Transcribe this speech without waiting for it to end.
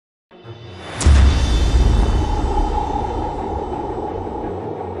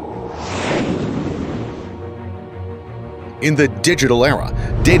In the digital era,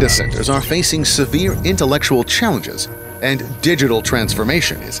 data centers are facing severe intellectual challenges, and digital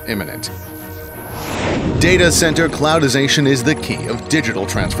transformation is imminent. Data center cloudization is the key of digital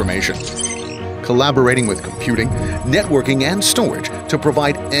transformation. Collaborating with computing, networking, and storage to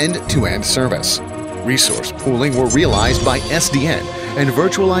provide end-to-end service. Resource pooling were realized by SDN and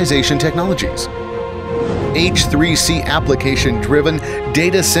virtualization technologies. H3C application-driven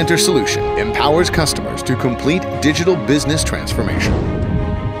data center solution empowers customers to complete digital business transformation.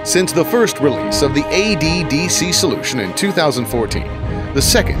 Since the first release of the ADDC solution in 2014, the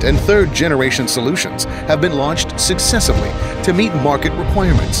second and third generation solutions have been launched successively to meet market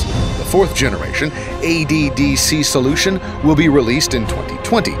requirements. The fourth generation ADDC solution will be released in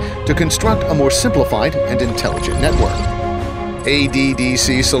 2020 to construct a more simplified and intelligent network.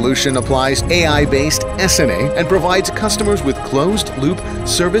 ADDC solution applies AI-based SNA and provides customers with closed-loop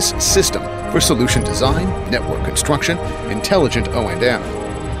service system for solution design, network construction, intelligent O&M.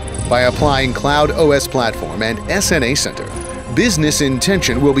 By applying Cloud OS Platform and SNA Center, business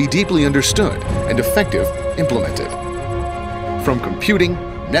intention will be deeply understood and effective implemented. From computing,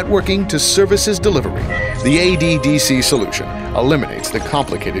 networking to services delivery, the ADDC solution eliminates the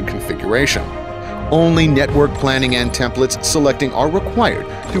complicated configuration. Only network planning and templates selecting are required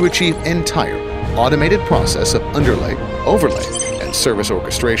to achieve entire automated process of underlay, overlay, and service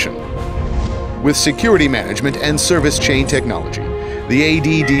orchestration. With security management and service chain technology, the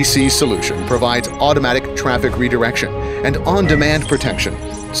ADDC solution provides automatic traffic redirection and on-demand protection,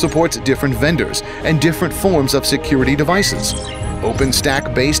 supports different vendors and different forms of security devices.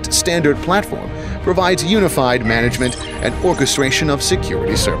 OpenStack-based standard platform provides unified management and orchestration of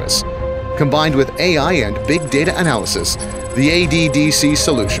security service. Combined with AI and big data analysis, the ADDC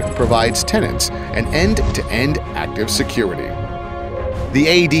solution provides tenants an end-to-end active security. The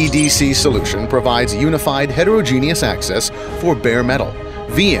ADDC solution provides unified heterogeneous access for bare metal,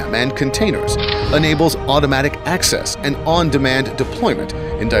 VM, and containers, enables automatic access and on-demand deployment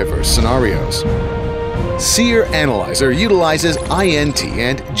in diverse scenarios. SEER Analyzer utilizes INT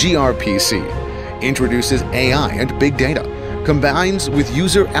and gRPC, introduces AI and big data, combines with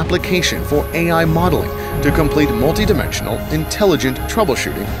user application for AI modeling to complete multidimensional, intelligent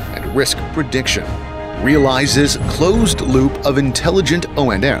troubleshooting and risk prediction, realizes closed loop of intelligent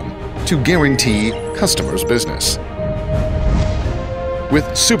O&M to guarantee customers' business. With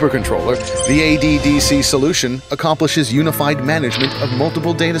SuperController, the ADDC solution accomplishes unified management of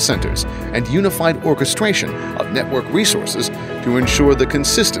multiple data centers and unified orchestration of network resources to ensure the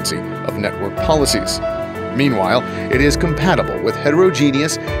consistency of network policies. Meanwhile, it is compatible with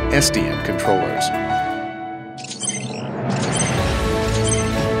heterogeneous SDN controllers.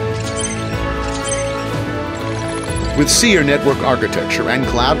 With SEER network architecture and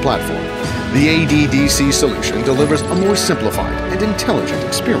cloud platform, the ADDC solution delivers a more simplified and intelligent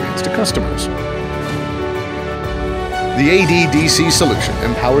experience to customers. The ADDC solution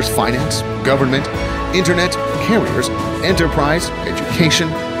empowers finance, government, internet, carriers, enterprise, education,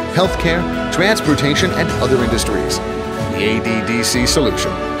 healthcare, transportation, and other industries. The ADDC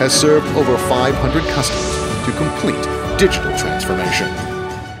solution has served over 500 customers to complete digital transformation.